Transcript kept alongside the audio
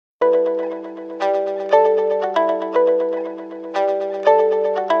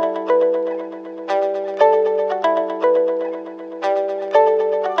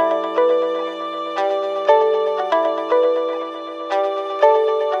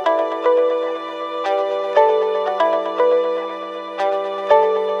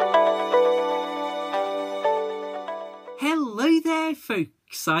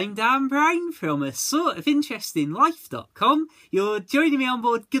folks, I'm Dan Brown from a sort of interestinglife.com. You're joining me on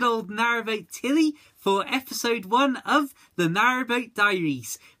board good old Narrowboat Tilly for episode 1 of the Narrowboat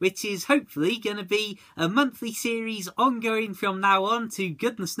Diaries, which is hopefully going to be a monthly series ongoing from now on to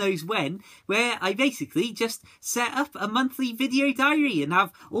goodness knows when, where I basically just set up a monthly video diary and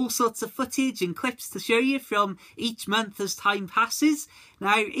have all sorts of footage and clips to show you from each month as time passes.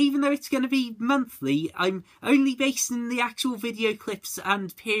 Now, even though it's going to be monthly, I'm only basing the actual video clips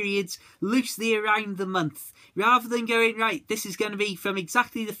and periods loosely around the month. Rather than going, right, this is going to be from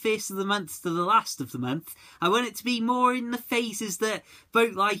exactly the first of the month to the last of the month, I want it to be more in the phases that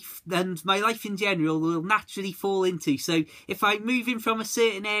boat life and my life in general will naturally fall into. So if I'm moving from a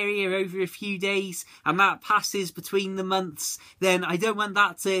certain area over a few days and that passes between the months, then I don't want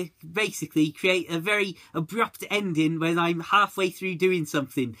that to basically create a very abrupt ending when I'm halfway through doing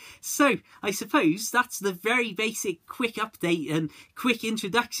something. So I suppose that's the very basic quick update and quick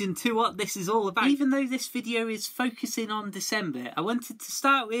introduction to what this is all about. Even though this video is focusing on December, I wanted to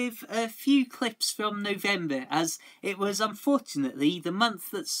start with a few clips from November, as it was unfortunately the month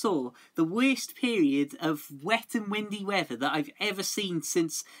that saw the worst period of wet and windy weather that I've ever seen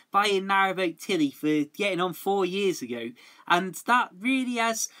since buying Narrowboat Tilly for getting on 4 years ago. And that really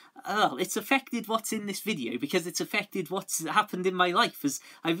has, it's affected what's in this video, because it's affected what's happened in my life, as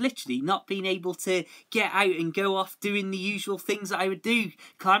I've literally not been able to get out and go off doing the usual things that I would do,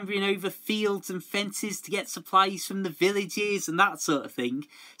 clambering over fields and fences to get supplies from the villages and that sort of thing.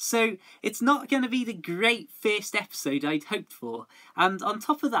 So it's not going to be the great first episode I'd hoped for. And on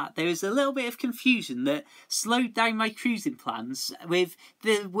top of that, there was a little bit of confusion that slowed down my cruising plans with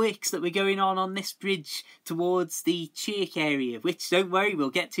the works that were going on this bridge towards the Chirk area, which, don't worry, we'll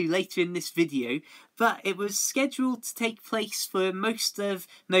get to later in this video. But it was scheduled to take place for most of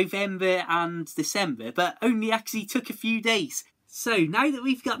November and December, but only actually took a few days. So now that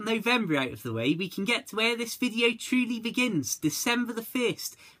we've got November out of the way, we can get to where this video truly begins, December the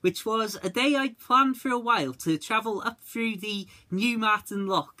 1st, which was a day I'd planned for a while to travel up through the Newmarton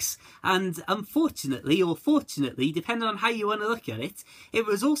locks. And unfortunately, or fortunately, depending on how you want to look at it, it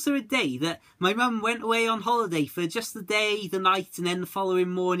was also a day that my mum went away on holiday for just the day, the night, and then the following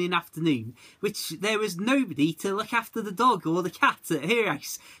morning, afternoon, which there was nobody to look after the dog or the cat at her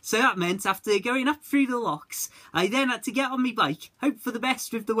house. So that meant after going up through the locks, I then had to get on my bike, hope for the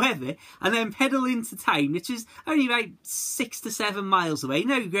best with the weather, and then pedal into town, which is only about 6 to 7 miles away,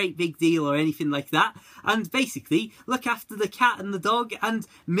 no great big deal or anything like that, and basically look after the cat and the dog and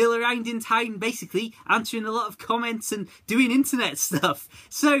mill around in town, basically answering a lot of comments and doing internet stuff.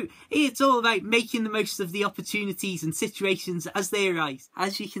 So it's all about making the most of the opportunities and situations as they arise.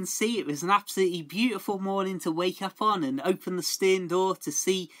 As you can see, it was an absolutely beautiful morning to wake up on and open the stern door to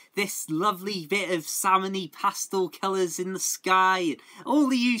see this lovely bit of salmony pastel colours in the sky and all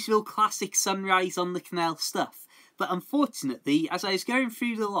the usual classic sunrise on the canal stuff. But unfortunately, as I was going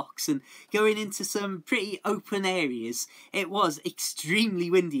through the locks and going into some pretty open areas, it was extremely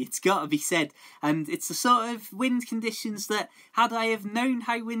windy, it's got to be said. And it's the sort of wind conditions that, had I have known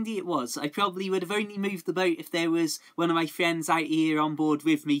how windy it was, I probably would have only moved the boat if there was one of my friends out here on board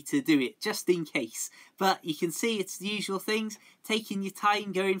with me to do it, just in case. But you can see it's the usual things, taking your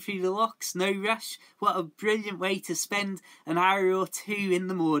time going through the locks, no rush. What a brilliant way to spend an hour or two in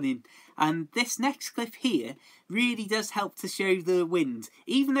the morning. And this next clip here really does help to show the wind.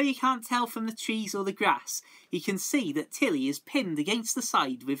 Even though you can't tell from the trees or the grass, you can see that Tilly is pinned against the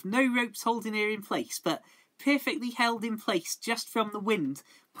side with no ropes holding her in place, but perfectly held in place just from the wind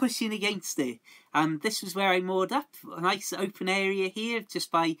pushing against her. And this was where I moored up, a nice open area here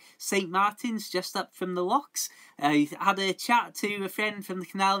just by St Martin's, just up from the locks. I had a chat to a friend from the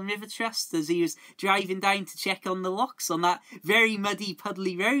Canal and River Trust as he was driving down to check on the locks on that very muddy,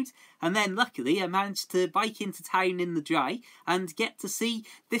 puddly road. And then luckily I managed to bike into town in the dry and get to see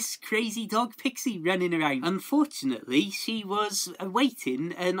this crazy dog Pixie running around. Unfortunately, she was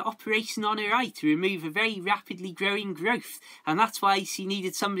awaiting an operation on her eye to remove a very rapidly growing growth, and that's why she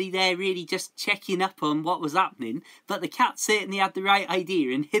needed somebody there really just checking up on what was happening. But the cat certainly had the right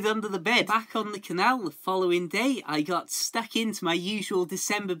idea and hid under the bed. Back on the canal the following day, I got stuck into my usual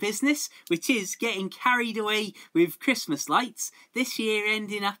December business, which is getting carried away with Christmas lights. This year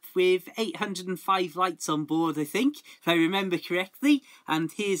ending up with 805 lights on board, I think, if I remember correctly.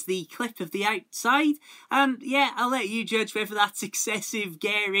 And here's the clip of the outside. And yeah, I'll let you judge whether that's excessive,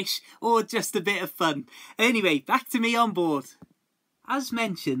 garish, or just a bit of fun. Anyway, back to me on board. As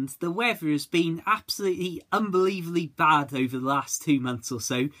mentioned, the weather has been absolutely unbelievably bad over the last 2 months or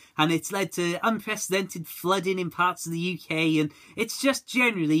so, and it's led to unprecedented flooding in parts of the UK, and it's just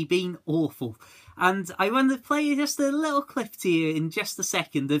generally been awful. And I want to play just a little clip to you in just a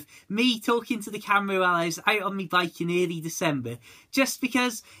second of me talking to the camera while I was out on my bike in early December, just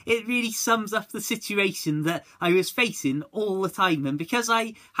because it really sums up the situation that I was facing all the time. And because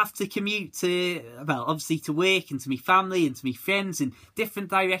I have to commute to, well, obviously to work and to my family and to my friends in different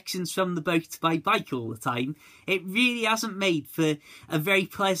directions from the boat by bike all the time, it really hasn't made for a very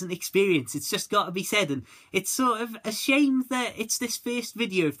pleasant experience. It's just got to be said. And it's sort of a shame that it's this first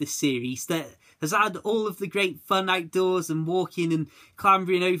video of this series that has had all of the great fun outdoors and walking and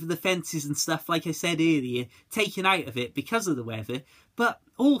clambering over the fences and stuff, like I said earlier, taken out of it because of the weather. But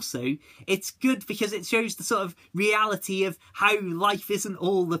also, it's good because it shows the sort of reality of how life isn't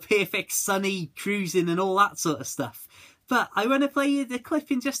all the perfect sunny cruising and all that sort of stuff. But I want to play you the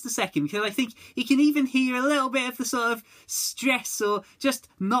clip in just a second, because I think you can even hear a little bit of the sort of stress or just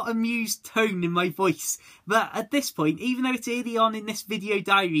not amused tone in my voice. But at this point, even though it's early on in this video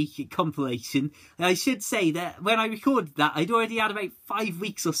diary compilation, I should say that when I recorded that, I'd already had about 5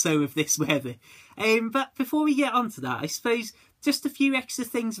 weeks or so of this weather. But before we get on to that, I suppose just a few extra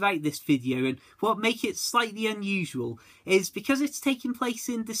things about this video and what make it slightly unusual is because it's taking place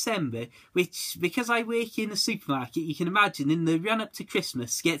in December, which, because I work in a supermarket, you can imagine in the run-up to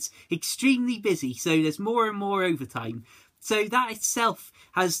Christmas gets extremely busy, so there's more and more overtime. So that itself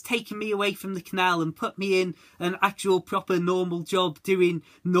has taken me away from the canal and put me in an actual proper normal job doing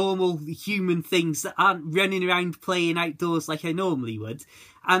normal human things that aren't running around playing outdoors like I normally would.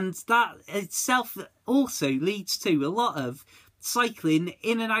 And that itself also leads to a lot of cycling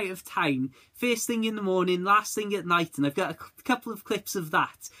in and out of town, first thing in the morning, last thing at night, and I've got a couple of clips of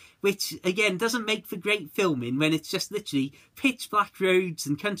that, which again doesn't make for great filming when it's just literally pitch black roads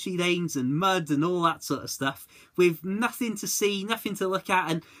and country lanes and mud and all that sort of stuff with nothing to see, nothing to look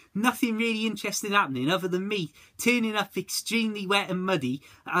at, and nothing really interesting happening other than me turning up extremely wet and muddy,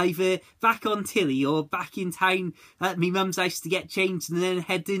 either back on Tilly or back in town at my mum's house to get changed and then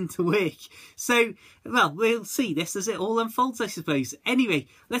head into work. So, well, we'll see this as it all unfolds, I suppose. Anyway,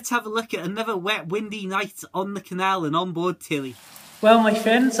 let's have a look at another wet, windy night on the canal and on board Tilly. Well, my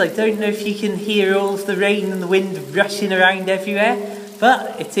friends, I don't know if you can hear all of the rain and the wind rushing around everywhere,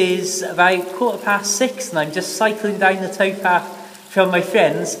 but it is about 6:15 and I'm just cycling down the towpath from my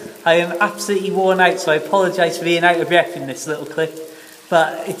friends. I am absolutely worn out, so I apologise for being out of breath in this little clip,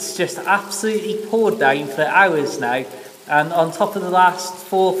 but it's just absolutely poured down for hours now, and on top of the last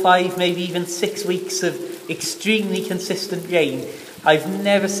 4, 5, maybe even 6 weeks of extremely consistent rain, I've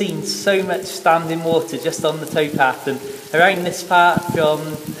never seen so much standing water just on the towpath. And around this part from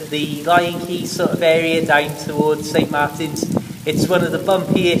the Lion Key sort of area down towards St Martin's, it's one of the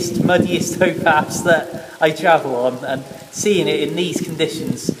bumpiest, muddiest towpaths that I travel on, and seeing it in these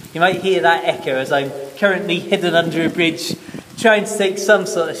conditions, you might hear that echo as I'm currently hidden under a bridge trying to take some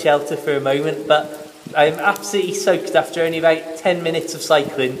sort of shelter for a moment, but I'm absolutely soaked after only about 10 minutes of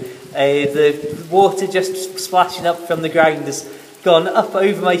cycling. The water just splashing up from the ground has gone up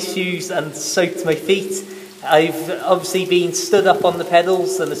over my shoes and soaked my feet. I've obviously been stood up on the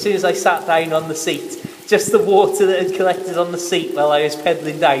pedals, and as soon as I sat down on the seat, just the water that had collected on the seat while I was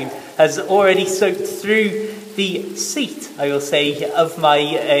pedalling down has already soaked through the seat, I will say, of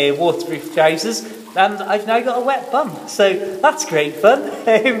my waterproof trousers, and I've now got a wet bum. So that's great fun.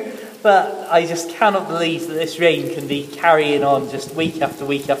 But I just cannot believe that this rain can be carrying on just week after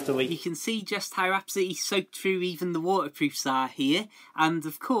week after week. You can see just how absolutely soaked through even the waterproofs are here. And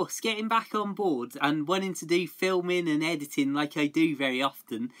of course, getting back on board and wanting to do filming and editing like I do very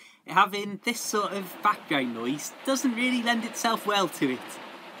often, having this sort of background noise doesn't really lend itself well to it.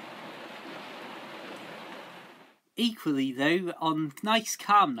 Equally though, on nice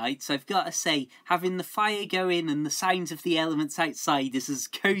calm nights, I've got to say, having the fire going and the sounds of the elements outside is as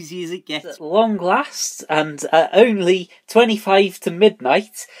cosy as it gets. At long last, and at only 25 to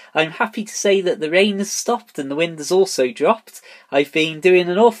midnight, I'm happy to say that the rain has stopped and the wind has also dropped. I've been doing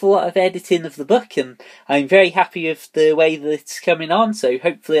an awful lot of editing of the book, and I'm very happy with the way that it's coming on, so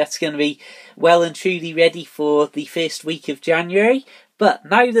hopefully that's going to be well and truly ready for the first week of January. But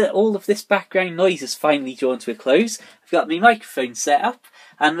now that all of this background noise is finally drawn to a close, I've got my microphone set up,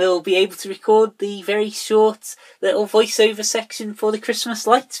 and we'll be able to record the very short little voiceover section for the Christmas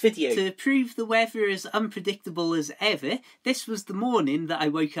lights video. To prove the weather as unpredictable as ever, this was the morning that I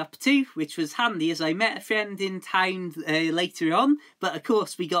woke up to, which was handy as I met a friend in town later on, but of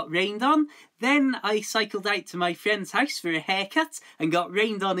course we got rained on. Then I cycled out to my friend's house for a haircut and got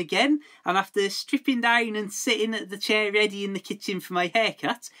rained on again, and after stripping down and sitting at the chair ready in the kitchen for my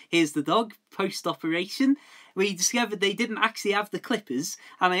haircut, here's the dog, post-operation, we discovered they didn't actually have the clippers,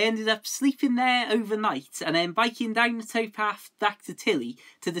 and I ended up sleeping there overnight and then biking down the towpath back to Tilly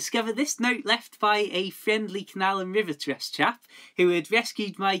to discover this note left by a friendly canal and river trust chap who had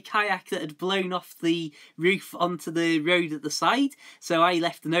rescued my kayak that had blown off the roof onto the road at the side. So I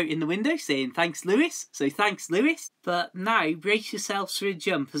left a note in the window saying thanks Lewis, so thanks Lewis. But now brace yourselves for a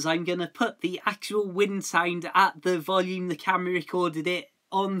jump, as I'm going to put the actual wind sound at the volume the camera recorded it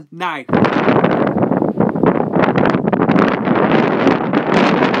on now.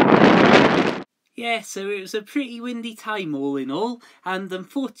 Yeah, so it was a pretty windy time all in all, and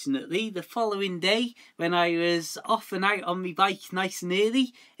unfortunately the following day when I was off and out on my bike nice and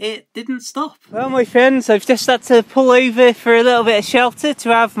early, it didn't stop. Well my friends, I've just had to pull over for a little bit of shelter to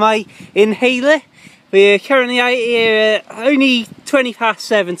have my inhaler. We're currently out here at only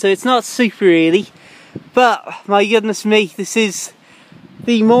 7:20, so it's not super early, but my goodness me, this is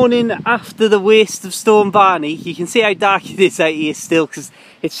the morning after the worst of Storm Barney. You can see how dark it is out here still because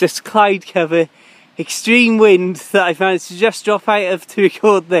it's just cloud cover, extreme wind that I managed to just drop out of to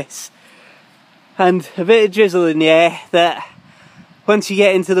record this, and a bit of drizzle in the air that once you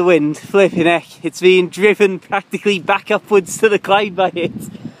get into the wind, flipping heck, it's being driven practically back upwards to the cloud by it.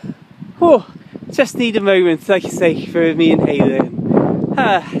 Oh, just need a moment, like I say, for me inhaler.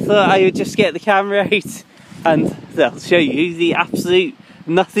 I thought I would just get the camera out and I'll show you the absolute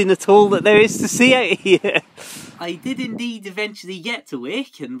nothing at all that there is to see out here. I did indeed eventually get to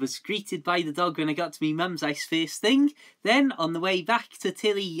work and was greeted by the dog when I got to my mum's house first thing. Then on the way back to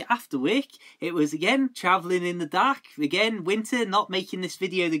Tilly after work, it was again travelling in the dark, again winter, not making this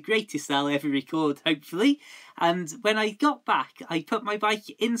video the greatest I'll ever record hopefully. And when I got back, I put my bike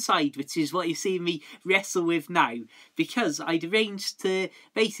inside, which is what you're seeing me wrestle with now, because I'd arranged to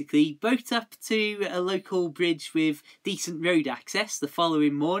basically boat up to a local bridge with decent road access the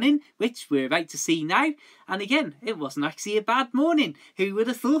following morning, which we're about to see now. And again, it wasn't actually a bad morning. Who would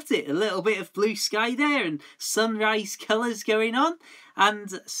have thought it? A little bit of blue sky there and sunrise colours going on.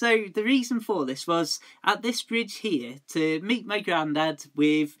 And so the reason for this was at this bridge here to meet my granddad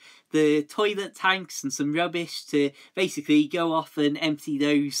with the toilet tanks and some rubbish to basically go off and empty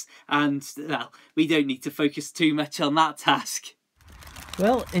those, and well, we don't need to focus too much on that task.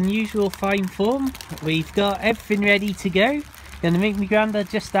 Well, in usual fine form, we've got everything ready to go. Gonna meet my granddad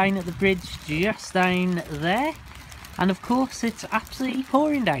just down at the bridge, just down there, and of course it's absolutely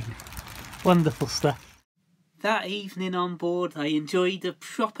pouring down. Wonderful stuff. That evening on board, I enjoyed a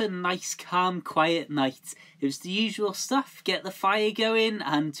proper nice, calm, quiet night. It was the usual stuff, get the fire going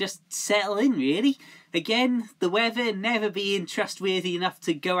and just settle in really. Again, the weather never being trustworthy enough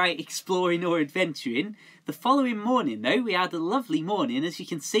to go out exploring or adventuring. The following morning though, we had a lovely morning. As you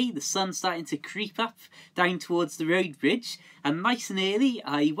can see, the sun's starting to creep up down towards the road bridge, and nice and early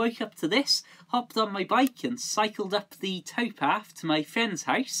I woke up to this, hopped on my bike and cycled up the towpath to my friend's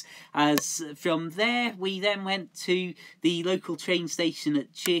house. As from there we then went to the local train station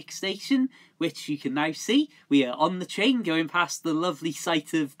at Chirk Station, which you can now see. We are on the train going past the lovely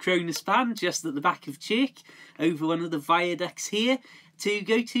site of Kronospan just at the back of Chirk, over one of the viaducts here, to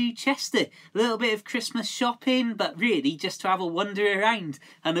go to Chester. A little bit of Christmas shopping, but really just to have a wander around.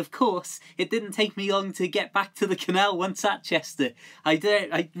 And of course, it didn't take me long to get back to the canal once at Chester.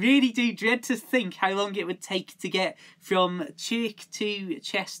 I really do dread to think how long it would take to get from Chirk to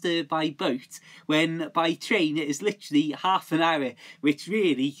Chester by boat, when by train it is literally half an hour, which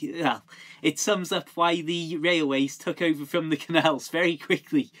really, well, it sums up why the railways took over from the canals very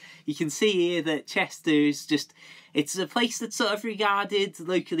quickly. You can see here that Chester is just, it's a place that's sort of regarded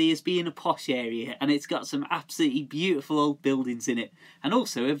locally as being a posh area, and it's got some absolutely beautiful old buildings in it, and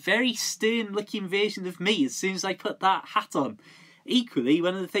also a very stern looking version of me as soon as I put that hat on. Equally,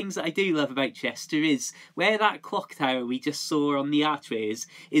 one of the things that I do love about Chester is where that clock tower we just saw on the archway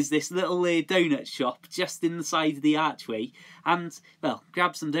is this little donut shop just in the side of the archway. And, well,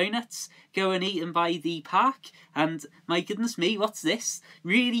 grab some donuts, go and eat them by the park, and my goodness me, what's this?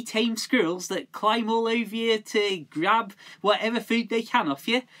 Really tame squirrels that climb all over you to grab whatever food they can off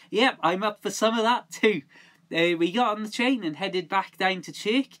you. Yep, I'm up for some of that too. We got on the train and headed back down to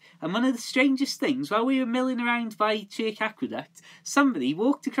Chirk, and one of the strangest things, while we were milling around by Chirk Aqueduct, somebody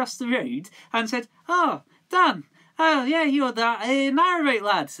walked across the road and said, "Oh, Dan, oh yeah, you're that Narrowboat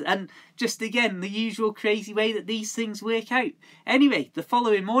lad," and just again, the usual crazy way that these things work out. Anyway, the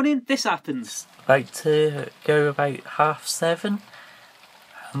following morning, this happens. About to go about 7:30,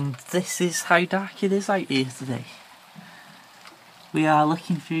 and this is how dark it is out here today. We are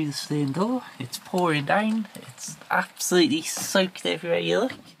looking through the stern door. It's pouring down. It's absolutely soaked everywhere you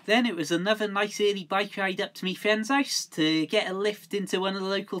look. Then it was another nice early bike ride up to my friend's house to get a lift into one of the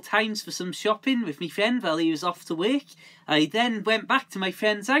local towns for some shopping with my friend while he was off to work. I then went back to my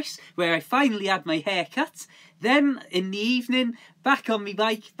friend's house where I finally had my hair cut. Then in the evening, back on my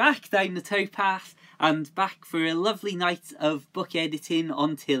bike, back down the towpath and back for a lovely night of book editing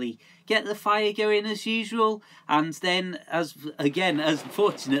on Tilly. Get the fire going as usual, and then as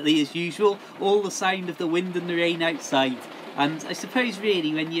fortunately as usual, all the sound of the wind and the rain outside. And I suppose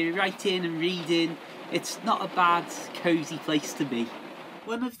really when you're writing and reading, it's not a bad cosy place to be.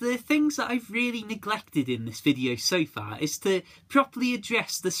 One of the things that I've really neglected in this video so far is to properly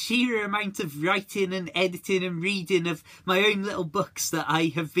address the sheer amount of writing and editing and reading of my own little books that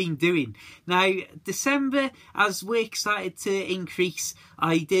I have been doing. Now, December, as work started to increase,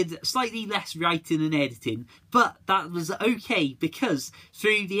 I did slightly less writing and editing, but that was okay because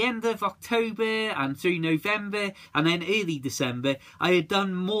through the end of October and through November and then early December, I had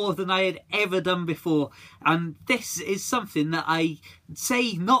done more than I had ever done before. And this is something that I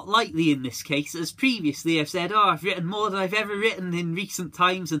say not lightly in this case, as previously I've said, oh, I've written more than I've ever written in recent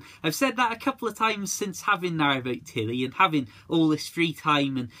times, and I've said that a couple of times since having Narrowboat Tilly and having all this free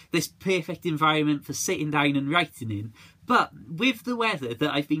time and this perfect environment for sitting down and writing in. But with the weather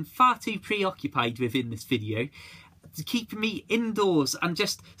that I've been far too preoccupied with in this video, keeping me indoors and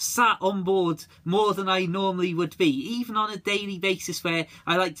just sat on board more than I normally would be, even on a daily basis where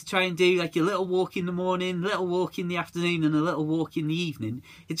I like to try and do like a little walk in the morning, a little walk in the afternoon and a little walk in the evening.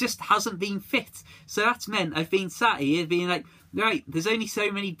 It just hasn't been fit. So that's meant I've been sat here being like, right, there's only so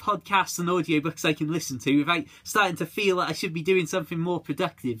many podcasts and audiobooks I can listen to without starting to feel that I should be doing something more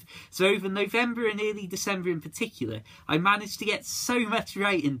productive. So over November and early December in particular, I managed to get so much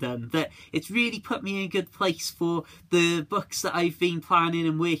writing done that it's really put me in a good place for the books that I've been planning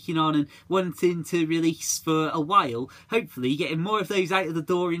and working on and wanting to release for a while. Hopefully getting more of those out of the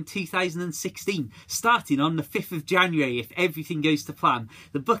door in 2016, starting on the 5th of January if everything goes to plan.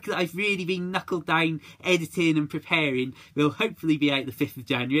 The book that I've really been knuckled down editing and preparing will hopefully be out the 5th of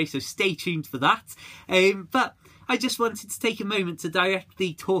January, so stay tuned for that. But I just wanted to take a moment to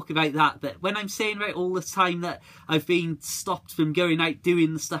directly talk about that when I'm saying about all the time that I've been stopped from going out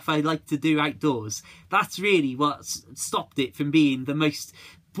doing the stuff I like to do outdoors, that's really what stopped it from being the most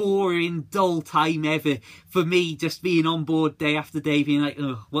boring, dull time ever for me, just being on board day after day being like,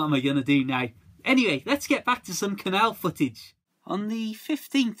 oh, what am I going to do now? Anyway, let's get back to some canal footage. On the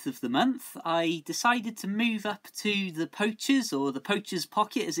 15th of the month, I decided to move up to the Poachers, or the Poachers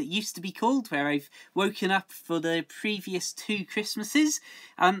Pocket as it used to be called, where I've woken up for the previous 2 Christmases.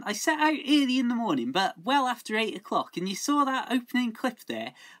 And I set out early in the morning, but well after 8 o'clock, and you saw that opening clip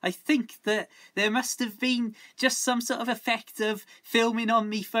there. I think that there must have been just some sort of effect of filming on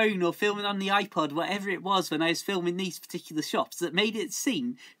my phone or filming on the iPod, whatever it was when I was filming these particular shots, that made it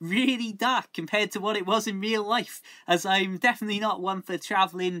seem really dark compared to what it was in real life, as I'm definitely not one for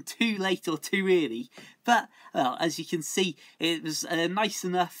travelling too late or too early. But, well, as you can see, it was a nice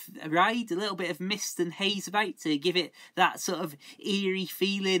enough ride, a little bit of mist and haze about to give it that sort of eerie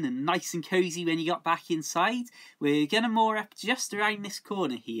feeling and nice and cosy when you got back inside. We're going to moor up just around this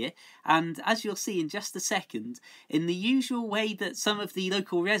corner here, and as you'll see in just a second, in the usual way that some of the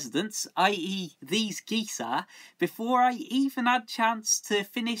local residents, i.e. these geese are, before I even had chance to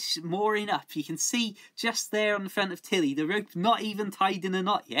finish mooring up, you can see just there on the front of Tilly, the rope not even tied in a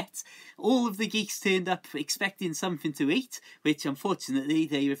knot yet. All of the geese turned up expecting something to eat, which unfortunately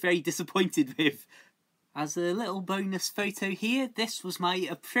they were very disappointed with. As a little bonus photo here, this was my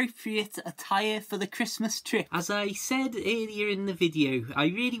appropriate attire for the Christmas trip. As I said earlier in the video, I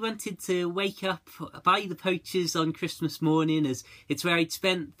really wanted to wake up by the Poachers on Christmas morning, as it's where I'd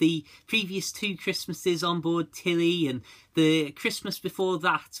spent the previous 2 Christmases on board Tilly, and the Christmas before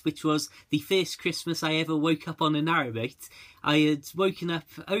that, which was the first Christmas I ever woke up on a narrowboat, I had woken up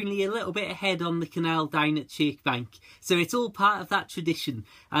only a little bit ahead on the canal down at Chirkbank. So it's all part of that tradition.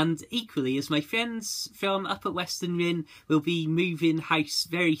 And equally, as my friends from up at Western Rin will be moving house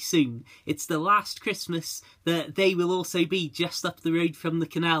very soon, it's the last Christmas that they will also be just up the road from the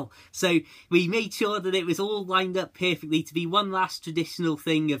canal. So we made sure that it was all lined up perfectly to be one last traditional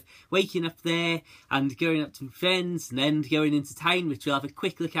thing of waking up there and going up to my friends and then going into town, which we'll have a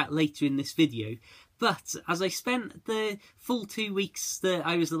quick look at later in this video. But as I spent the full 2 weeks that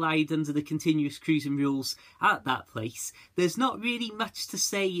I was allowed under the continuous cruising rules at that place, there's not really much to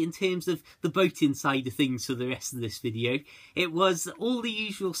say in terms of the boating side of things for the rest of this video. It was all the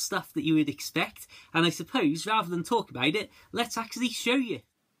usual stuff that you would expect, and I suppose rather than talk about it, let's actually show you.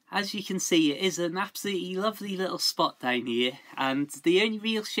 As you can see, it is an absolutely lovely little spot down here, and the only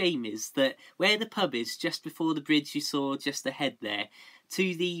real shame is that where the pub is, just before the bridge you saw just ahead there,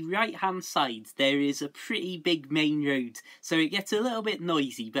 to the right hand side there is a pretty big main road, so it gets a little bit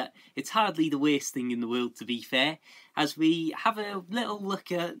noisy, but it's hardly the worst thing in the world, to be fair. As we have a little look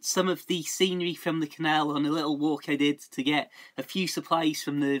at some of the scenery from the canal on a little walk I did to get a few supplies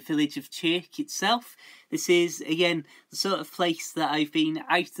from the village of Chirk itself. This is, again, the sort of place that I've been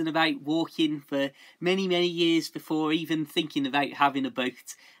out and about walking for many, many years before even thinking about having a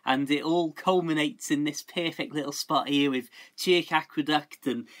boat. And it all culminates in this perfect little spot here with Chirk Aqueduct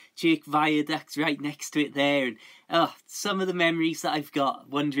and Chirk Viaduct right next to it there. And some of the memories that I've got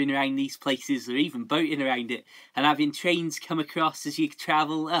wandering around these places, or even boating around it, and having trains come across as you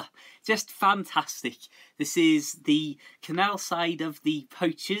travel, just fantastic. This is the canal side of the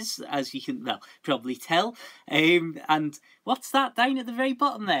Poachers, as you can, well, probably tell. And what's that down at the very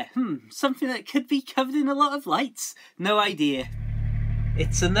bottom there? Something that could be covered in a lot of lights. No idea.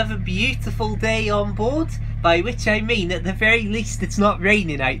 It's another beautiful day on board, by which I mean at the very least it's not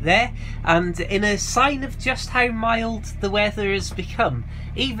raining out there, and in a sign of just how mild the weather has become,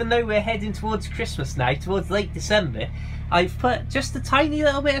 even though we're heading towards Christmas now, towards late December, I've put just a tiny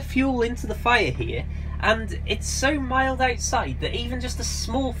little bit of fuel into the fire here, and it's so mild outside that even just a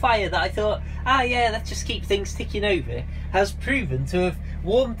small fire that I thought, yeah, let's just keep things ticking over, has proven to have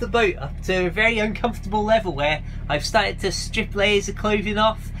warmed the boat up to a very uncomfortable level where I've started to strip layers of clothing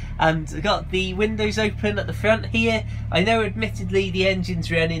off and got the windows open at the front here. I know admittedly the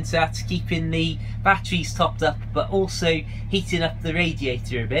engine's running, so that's keeping the batteries topped up, but also heating up the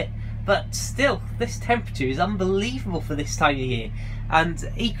radiator a bit. But still, this temperature is unbelievable for this time of year.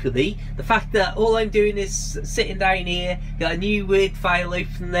 And equally, the fact that all I'm doing is sitting down here, got a new Word file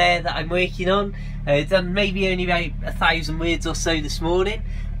open there that I'm working on. Done maybe only about 1,000 words or so this morning,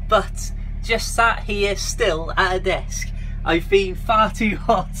 but just sat here still at a desk. I've been far too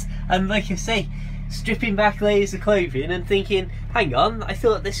hot, and like I say, stripping back layers of clothing and thinking, hang on, I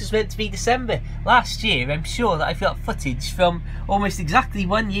thought this was meant to be December. Last year, I'm sure that I've got footage from almost exactly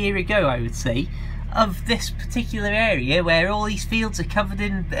 1 year ago, I would say, of this particular area where all these fields are covered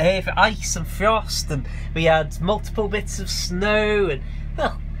in ice and frost, and we had multiple bits of snow, and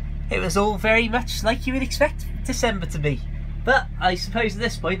well, it was all very much like you would expect December to be. But I suppose at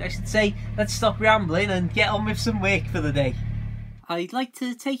this point I should say, let's stop rambling and get on with some work for the day. I'd like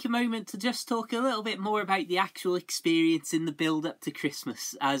to take a moment to just talk a little bit more about the actual experience in the build-up to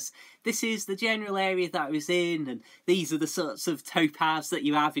Christmas, as this is the general area that I was in, and these are the sorts of towpaths that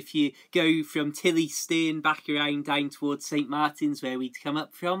you have if you go from Tilly's Stern back around down towards St Martin's where we'd come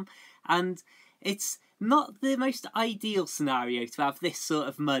up from, and it's not the most ideal scenario to have this sort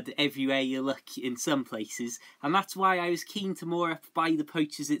of mud everywhere you look in some places, and that's why I was keen to moor up by the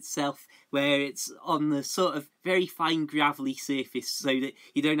Poachers itself, where it's on the sort of very fine gravelly surface so that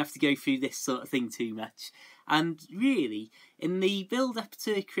you don't have to go through this sort of thing too much. And really, in the build-up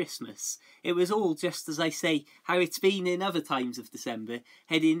to Christmas, it was all just, as I say, how it's been in other times of December,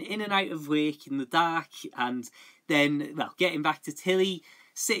 heading in and out of work in the dark, and then, well, getting back to Tilly,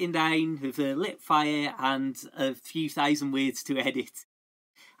 sitting down with a lit fire and a few thousand words to edit.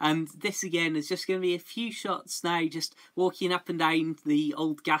 And this again is just going to be a few shots now, just walking up and down the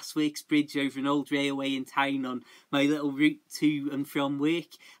old gasworks bridge over an old railway in town on my little route to and from work.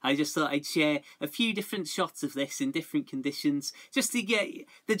 I just thought I'd share a few different shots of this in different conditions, just to get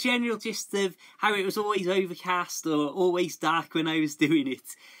the general gist of how it was always overcast or always dark when I was doing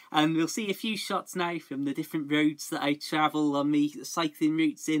it. And we'll see a few shots now from the different roads that I travel on me cycling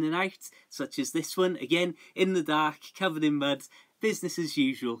routes in and out, such as this one, again in the dark, covered in mud, business as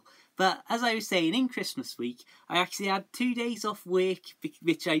usual. But as I was saying, in Christmas week, I actually had 2 days off work,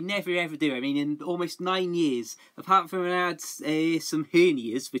 which I never ever do. I mean, in almost 9 years, apart from when I had some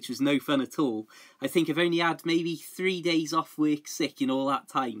hernias, which was no fun at all, I think I've only had maybe 3 days off work sick in all that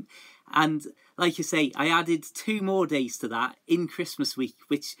time. And like I say, I added 2 more days to that in Christmas week,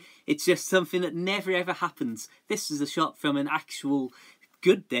 which it's just something that never ever happens. This is a shot from an actual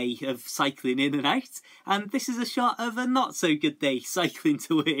good day of cycling in and out, and this is a shot of a not so good day cycling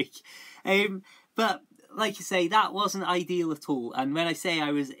to work. But like I say, that wasn't ideal at all, and when I say I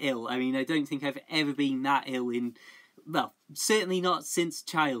was ill, I mean I don't think I've ever been that ill in, well, certainly not since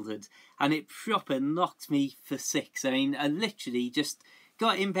childhood, and it proper knocked me for 6. I mean, I literally just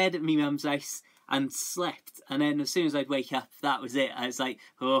got in bed at my mum's house and slept, and then as soon as I'd wake up, that was it. I was like,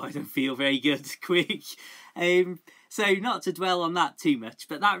 oh, I don't feel very good, quick. So not to dwell on that too much,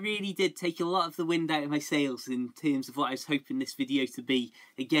 but that really did take a lot of the wind out of my sails in terms of what I was hoping this video to be,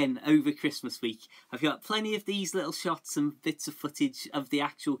 again, over Christmas week. I've got plenty of these little shots and bits of footage of the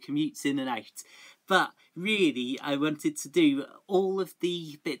actual commutes in and out. But really, I wanted to do all of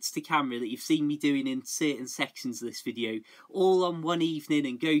the bits to camera that you've seen me doing in certain sections of this video, all on one evening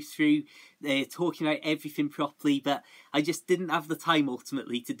and go through talking about everything properly, but I just didn't have the time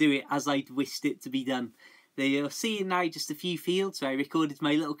ultimately to do it as I'd wished it to be done. You're seeing now just a few fields where I recorded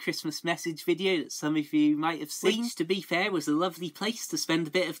my little Christmas message video that some of you might have seen, which, to be fair, was a lovely place to spend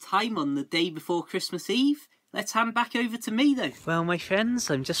a bit of time on the day before Christmas Eve. Let's hand back over to me though. Well, my friends,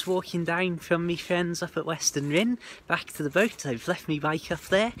 I'm just walking down from me friends up at Western Rin back to the boat. I've left me bike up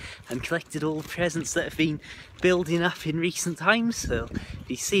there and collected all the presents that have been building up in recent times. So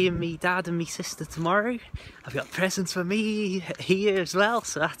be seeing me dad and me sister tomorrow. I've got presents for me here as well,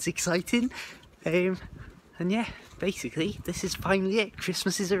 so that's exciting. And yeah, basically this is finally it.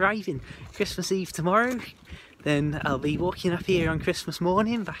 Christmas is arriving. Christmas Eve tomorrow. Then I'll be walking up here on Christmas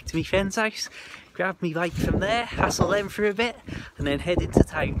morning back to my friend's house, grab me bike from there, hassle them for a bit, and then head into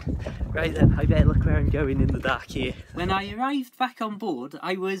town. Right then, I better look where I'm going in the dark here. When I arrived back on board,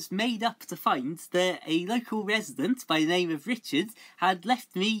 I was made up to find that a local resident by the name of Richard had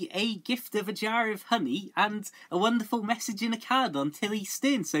left me a gift of a jar of honey and a wonderful message in a card on Tilly's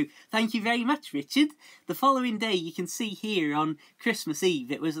stern, so thank you very much, Richard. The following day, you can see here on Christmas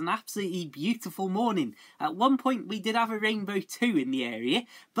Eve, it was an absolutely beautiful morning. At one point we did have a rainbow too in the area,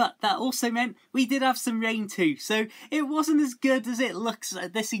 but that also meant we did have some rain too, so it wasn't as good as it looks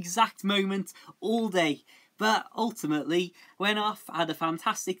at this exact moment all day. But ultimately went off, had a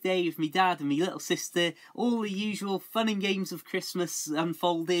fantastic day with me dad and me little sister, all the usual fun and games of Christmas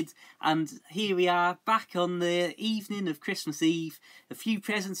unfolded, and here we are back on the evening of Christmas Eve, a few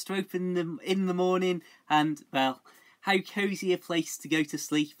presents to open in the morning, and well, how cosy a place to go to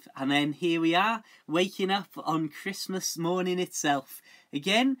sleep. And then here we are, waking up on Christmas morning itself.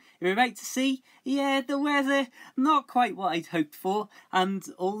 Again, you're about to see, yeah, the weather, not quite what I'd hoped for, and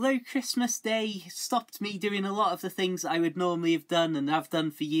although Christmas Day stopped me doing a lot of the things I would normally have done and have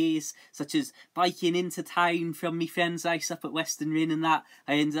done for years, such as biking into town from my friend's house up at Western Rin and that,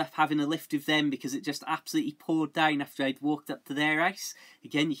 I ended up having a lift with them because it just absolutely poured down after I'd walked up to their house.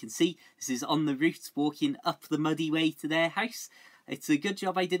 Again, you can see this is on the route walking up the muddy way to their house. It's a good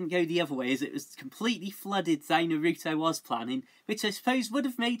job I didn't go the other way, as it was completely flooded down a route I was planning, which I suppose would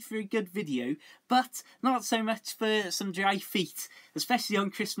have made for a good video, but not so much for some dry feet, especially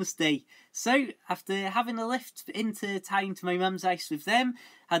on Christmas Day. So, after having a lift into town to my mum's house with them,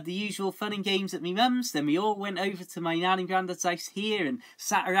 had the usual fun and games at my mum's, then we all went over to my nan and granddad's house here and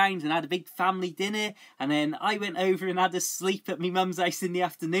sat around and had a big family dinner, and then I went over and had a sleep at my mum's house in the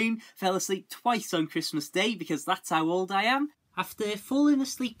afternoon, fell asleep twice on Christmas Day because that's how old I am. After falling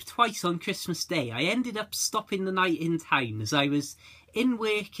asleep twice on Christmas Day, I ended up stopping the night in town as I was in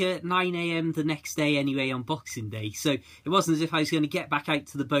work at 9 AM the next day anyway on Boxing Day, so it wasn't as if I was going to get back out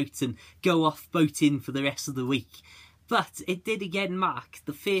to the boat and go off boating for the rest of the week. But it did again mark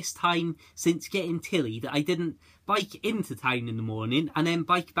the first time since getting Tilly that I didn't bike into town in the morning and then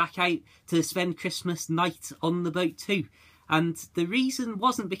bike back out to spend Christmas night on the boat too. And the reason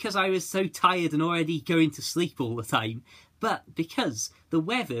wasn't because I was so tired and already going to sleep all the time, but because the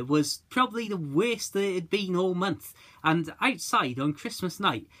weather was probably the worst that it had been all month. And outside on Christmas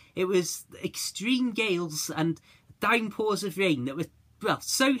night, it was extreme gales and downpours of rain that were, well,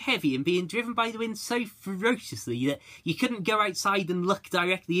 so heavy and being driven by the wind so ferociously that you couldn't go outside and look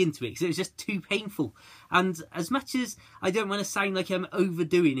directly into it because it was just too painful. And as much as I don't want to sound like I'm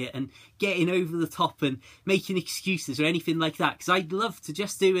overdoing it and getting over the top and making excuses or anything like that, because I'd love to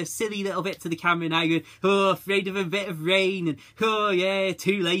just do a silly little bit to the camera now going, oh, afraid of a bit of rain, and oh yeah,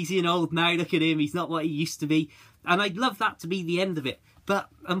 too lazy and old now, look at him, he's not what he used to be. And I'd love that to be the end of it. But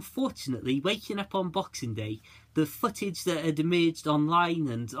unfortunately, waking up on Boxing Day, the footage that had emerged online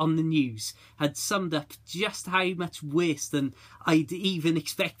and on the news had summed up just how much worse than I'd even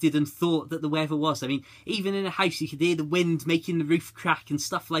expected and thought that the weather was. I mean, even in a house you could hear the wind making the roof crack and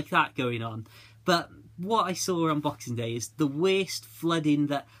stuff like that going on. But what I saw on Boxing Day is the worst flooding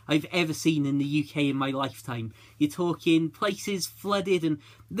that I've ever seen in the UK in my lifetime. You're talking places flooded and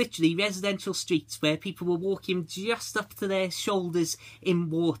literally residential streets where people were walking just up to their shoulders in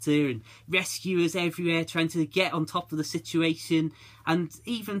water, and rescuers everywhere trying to get on top of the situation. And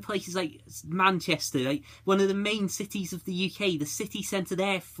even places like Manchester, like one of the main cities of the UK, the city centre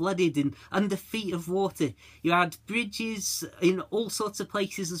there flooded and under feet of water. You had bridges in all sorts of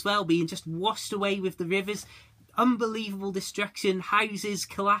places as well being just washed away with the rivers. unbelievable destruction, houses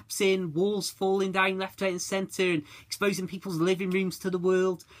collapsing, walls falling down left, right and centre and exposing people's living rooms to the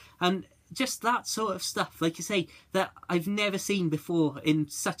world, and just that sort of stuff, like I say, that I've never seen before in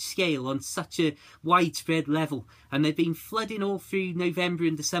such scale, on such a widespread level. And they've been flooding all through November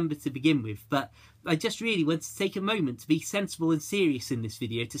and December to begin with, but I just really want to take a moment to be sensible and serious in this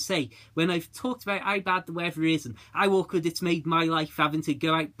video to say, when I've talked about how bad the weather is and how awkward it's made my life having to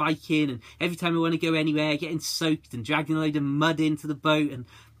go out biking, and every time I want to go anywhere getting soaked and dragging a load of mud into the boat and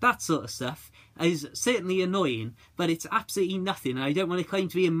that sort of stuff, is certainly annoying, but it's absolutely nothing. And I don't want to claim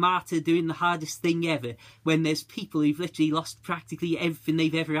to be a martyr doing the hardest thing ever when there's people who've literally lost practically everything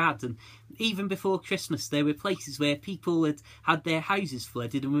they've ever had. And even before Christmas, there were places where people had had their houses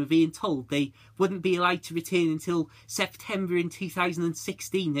flooded and were being told they wouldn't be allowed to return until September in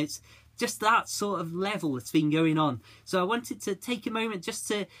 2016. It's just that sort of level that's been going on. So I wanted to take a moment just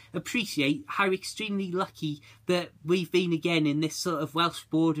to appreciate how extremely lucky that we've been again in this sort of Welsh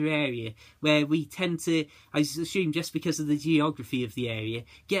border area, where we tend to, I assume just because of the geography of the area,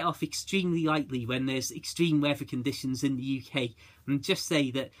 get off extremely lightly when there's extreme weather conditions in the UK. And just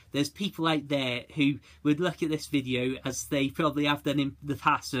say that there's people out there who would look at this video, as they probably have done in the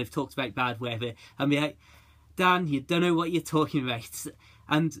past when I've talked about bad weather, and be like, Dan, you don't know what you're talking about.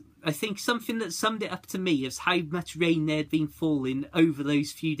 And I think something that summed it up to me is how much rain there had been falling over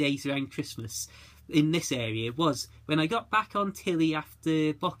those few days around Christmas in this area was when I got back on Tilly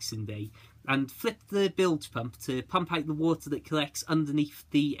after Boxing Day and flipped the bilge pump to pump out the water that collects underneath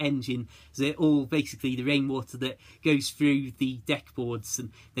the engine. So it all basically the rainwater that goes through the deck boards, and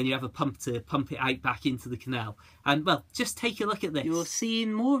then you have a pump to pump it out back into the canal. And well, just take a look at this. You're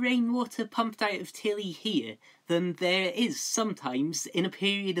seeing more rainwater pumped out of Tilly here than there is sometimes in a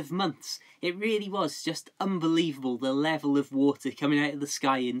period of months. It really was just unbelievable, the level of water coming out of the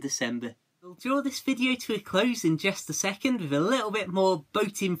sky in December. We'll draw this video to a close in just a second with a little bit more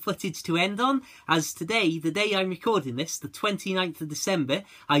boating footage to end on, as today, the day I'm recording this, the 29th of December,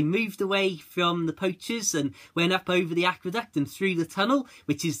 I moved away from the poachers and went up over the aqueduct and through the tunnel,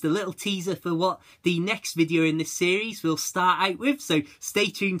 which is the little teaser for what the next video in this series will start out with, so stay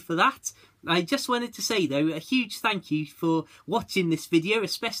tuned for that. I just wanted to say though, a huge thank you for watching this video,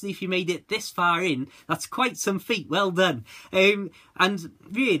 especially if you made it this far in. That's quite some feat, well done. And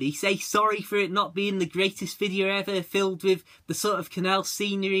really say sorry for it not being the greatest video ever, filled with the sort of canal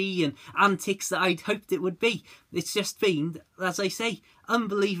scenery and antics that I'd hoped it would be. It's just been, as I say,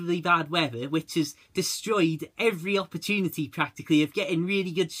 unbelievably bad weather, which has destroyed every opportunity practically of getting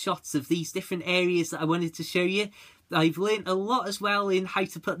really good shots of these different areas that I wanted to show you. I've learnt a lot as well in how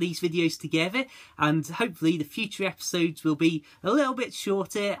to put these videos together, and hopefully the future episodes will be a little bit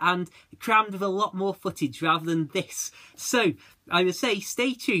shorter and crammed with a lot more footage rather than this. So I would say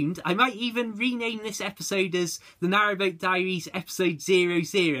stay tuned. I might even rename this episode as the Narrowboat Diaries episode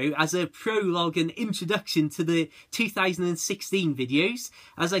 00 as a prologue and introduction to the 2016 videos.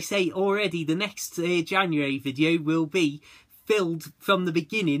 As I say already, the next January video will be filled from the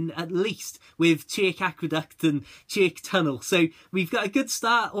beginning at least with Chirk Aqueduct and Chirk Tunnel, so we've got a good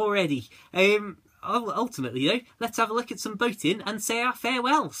start already. Ultimately though, let's have a look at some boating and say our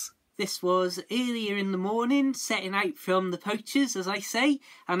farewells. This was earlier in the morning, setting out from the poachers, as I say,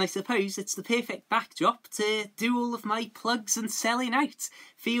 and I suppose it's the perfect backdrop to do all of my plugs and selling out.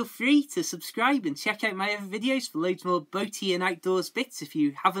 Feel free to subscribe and check out my other videos for loads more boaty and outdoors bits if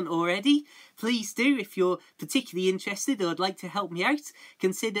you haven't already. Please do, if you're particularly interested or would like to help me out,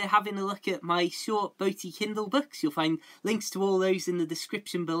 consider having a look at my short boaty Kindle books. You'll find links to all those in the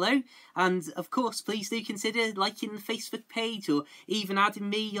description below. And of course, please do consider liking the Facebook page or even adding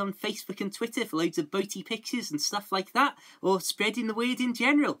me on Facebook and Twitter for loads of boaty pictures and stuff like that, or spreading the word in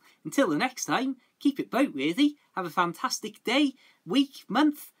general. Until the next time, keep it boat worthy, have a fantastic day, week,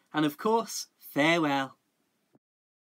 month, and of course, farewell.